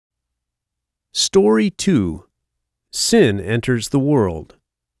Story 2. Sin Enters the World.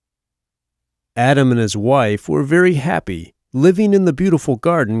 Adam and his wife were very happy, living in the beautiful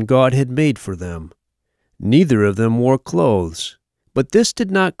garden God had made for them. Neither of them wore clothes, but this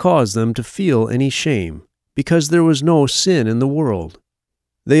did not cause them to feel any shame, because there was no sin in the world.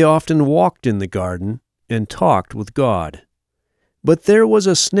 They often walked in the garden and talked with God. But there was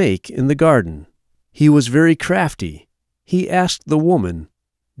a snake in the garden. He was very crafty. He asked the woman,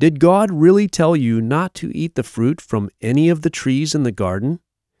 "Did God really tell you not to eat the fruit from any of the trees in the garden?"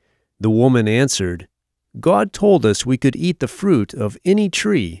 The woman answered, "God told us we could eat the fruit of any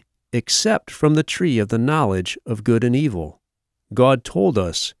tree except from the tree of the knowledge of good and evil. God told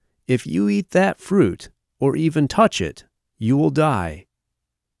us, if you eat that fruit, or even touch it, you will die."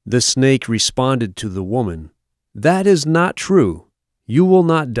 The snake responded to the woman, "That is not true. You will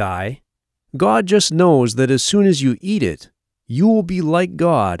not die. God just knows that as soon as you eat it, you will be like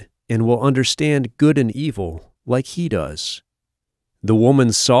God and will understand good and evil like He does." The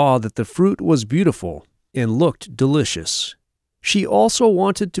woman saw that the fruit was beautiful and looked delicious. She also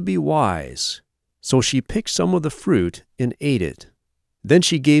wanted to be wise, so she picked some of the fruit and ate it. Then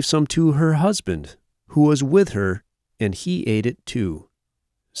she gave some to her husband, who was with her, and he ate it too.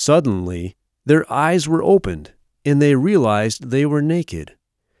 Suddenly, their eyes were opened, and they realized they were naked.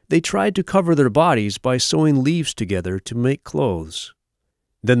 They tried to cover their bodies by sewing leaves together to make clothes.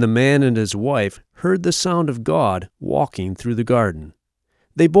 Then the man and his wife heard the sound of God walking through the garden.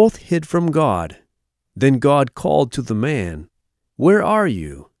 They both hid from God. Then God called to the man, "Where are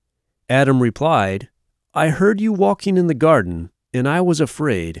you?" Adam replied, "I heard you walking in the garden, and I was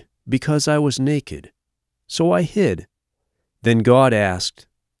afraid, because I was naked. So I hid." Then God asked,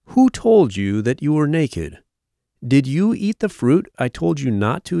 "Who told you that you were naked? Did you eat the fruit I told you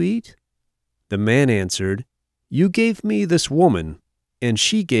not to eat?" The man answered, "You gave me this woman, and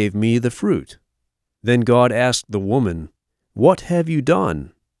she gave me the fruit." Then God asked the woman, "What have you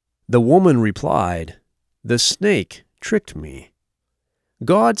done?" The woman replied, "The snake tricked me."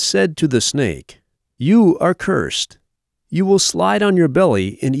 God said to the snake, "You are cursed. You will slide on your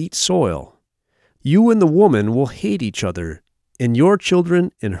belly and eat soil. You and the woman will hate each other, and your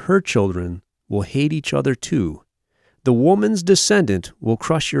children and her children will hate each other too. The woman's descendant will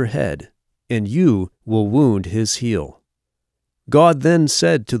crush your head, and you will wound his heel." God then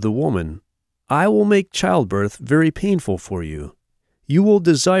said to the woman, "I will make childbirth very painful for you. You will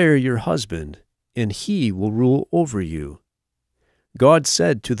desire your husband, and he will rule over you." God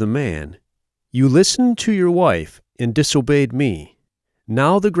said to the man, "You listened to your wife and disobeyed me.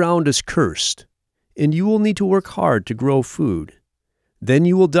 Now the ground is cursed, and you will need to work hard to grow food. Then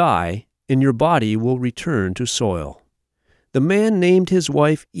you will die, and your body will return to soil." The man named his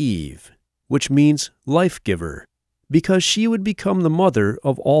wife Eve, which means life-giver, because she would become the mother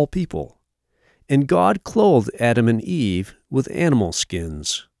of all people. And God clothed Adam and Eve with animal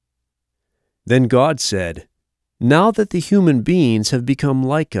skins. Then God said, "Now that the human beings have become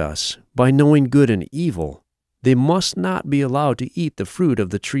like us by knowing good and evil, they must not be allowed to eat the fruit of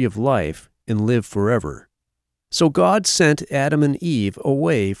the tree of life and live forever." So God sent Adam and Eve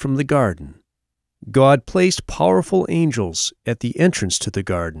away from the garden. God placed powerful angels at the entrance to the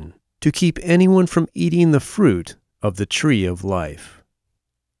garden to keep anyone from eating the fruit of the tree of life.